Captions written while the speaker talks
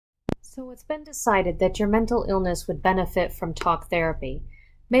So it's been decided that your mental illness would benefit from talk therapy.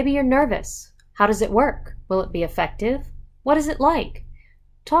 Maybe you're nervous. How does it work? Will it be effective? What is it like?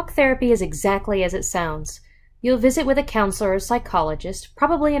 Talk therapy is exactly as it sounds. You'll visit with a counselor or psychologist,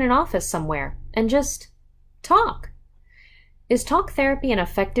 probably in an office somewhere, and just talk. Is talk therapy an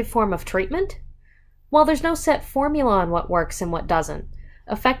effective form of treatment? While there's no set formula on what works and what doesn't,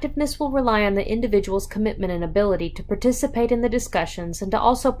 effectiveness will rely on the individual's commitment and ability to participate in the discussions and to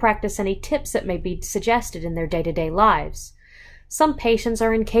also practice any tips that may be suggested in their day-to-day lives. Some patients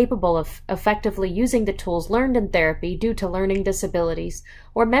are incapable of effectively using the tools learned in therapy due to learning disabilities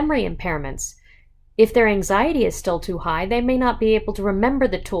or memory impairments. If their anxiety is still too high, they may not be able to remember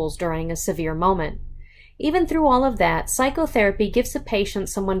the tools during a severe moment. Even through all of that, psychotherapy gives the patient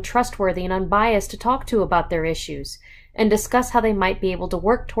someone trustworthy and unbiased to talk to about their issues and discuss how they might be able to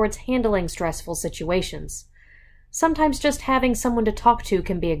work towards handling stressful situations. Sometimes just having someone to talk to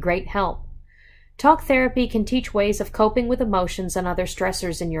can be a great help. Talk therapy can teach ways of coping with emotions and other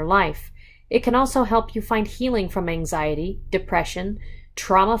stressors in your life. It can also help you find healing from anxiety, depression,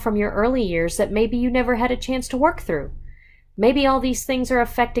 trauma from your early years that maybe you never had a chance to work through. Maybe all these things are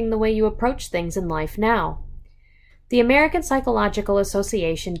affecting the way you approach things in life now. The American Psychological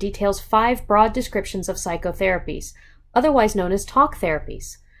Association details 5 broad descriptions of psychotherapies, otherwise known as talk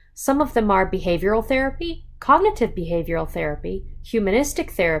therapies. Some of them are behavioral therapy, cognitive behavioral therapy,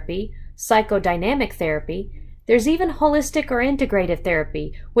 humanistic therapy, psychodynamic therapy. There's even holistic or integrative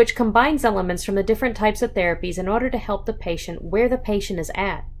therapy, which combines elements from the different types of therapies in order to help the patient where the patient is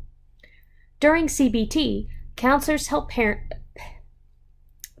at. During CBT, counselors help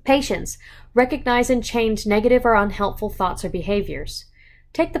patients recognize and change negative or unhelpful thoughts or behaviors.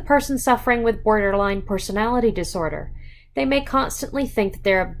 Take the person suffering with borderline personality disorder. They may constantly think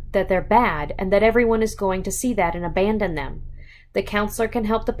that they're bad and that everyone is going to see that and abandon them. The counselor can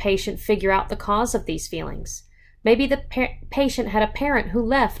help the patient figure out the cause of these feelings. Maybe the patient had a parent who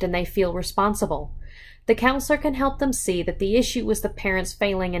left and they feel responsible. The counselor can help them see that the issue was the parent's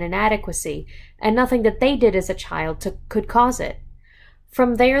failing and inadequacy, and nothing that they did as a child could cause it.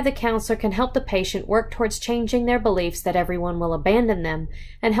 From there, the counselor can help the patient work towards changing their beliefs that everyone will abandon them,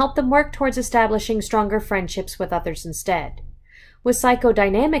 and help them work towards establishing stronger friendships with others instead. With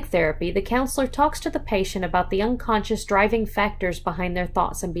psychodynamic therapy, the counselor talks to the patient about the unconscious driving factors behind their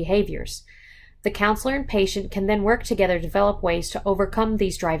thoughts and behaviors. The counselor and patient can then work together to develop ways to overcome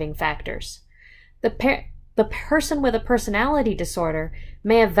these driving factors. The person with a personality disorder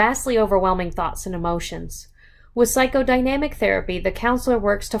may have vastly overwhelming thoughts and emotions. With psychodynamic therapy, the counselor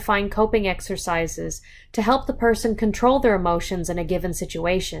works to find coping exercises to help the person control their emotions in a given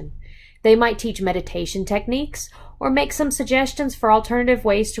situation. They might teach meditation techniques or make some suggestions for alternative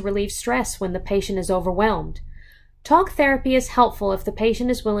ways to relieve stress when the patient is overwhelmed. Talk therapy is helpful if the patient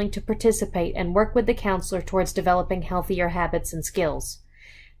is willing to participate and work with the counselor towards developing healthier habits and skills.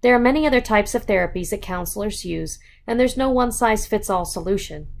 There are many other types of therapies that counselors use, and there's no one-size-fits-all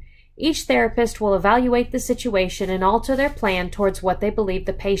solution. Each therapist will evaluate the situation and alter their plan towards what they believe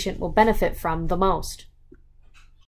the patient will benefit from the most.